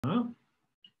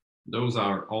Those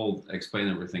are all explain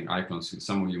everything icons.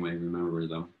 Some of you may remember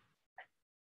them.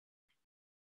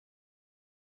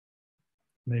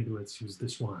 Maybe let's use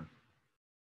this one,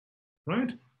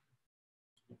 right?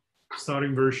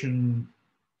 Starting version,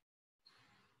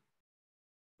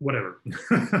 whatever.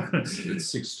 It's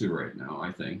 6.2 right now,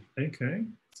 I think. Okay,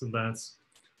 so that's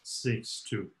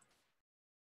 6.2.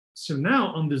 So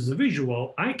now on this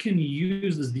visual, I can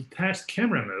use this detached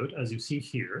camera mode, as you see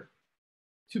here,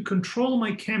 to control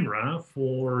my camera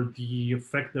for the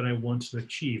effect that I want to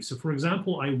achieve. So for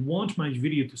example, I want my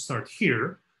video to start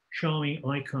here, showing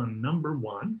icon number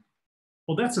 1.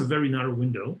 Well, that's a very narrow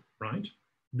window, right?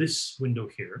 This window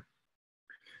here.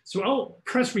 So I'll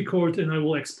press record and I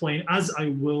will explain as I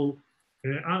will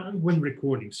when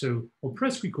recording. So I'll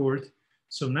press record.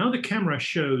 So now the camera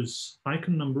shows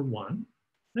icon number 1,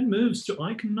 then moves to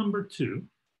icon number 2,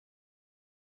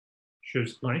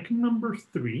 shows icon number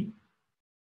 3,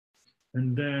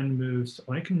 and then moves to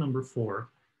icon number 4.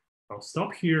 I'll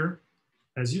stop here.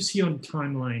 As you see on the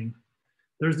timeline,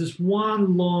 there's this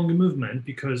one long movement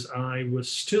because I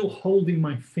was still holding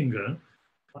my finger.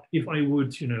 If I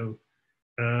would,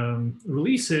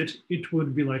 release it, it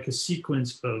would be like a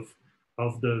sequence of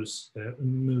those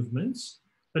movements.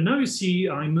 But now you see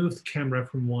I moved the camera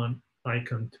from one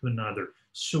icon to another.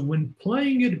 So when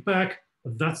playing it back,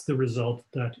 that's the result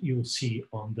that you'll see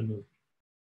on the movie.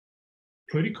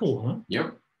 Pretty cool, huh?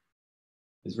 Yep.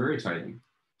 It's very exciting.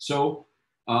 So,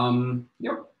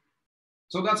 yep.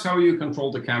 So that's how you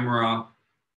control the camera.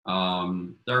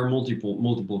 There are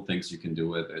multiple things you can do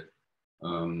with it.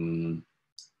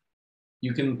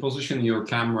 You can position your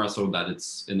camera so that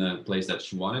it's in a place that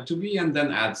you want it to be, and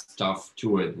then add stuff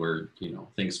to it where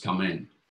things come in.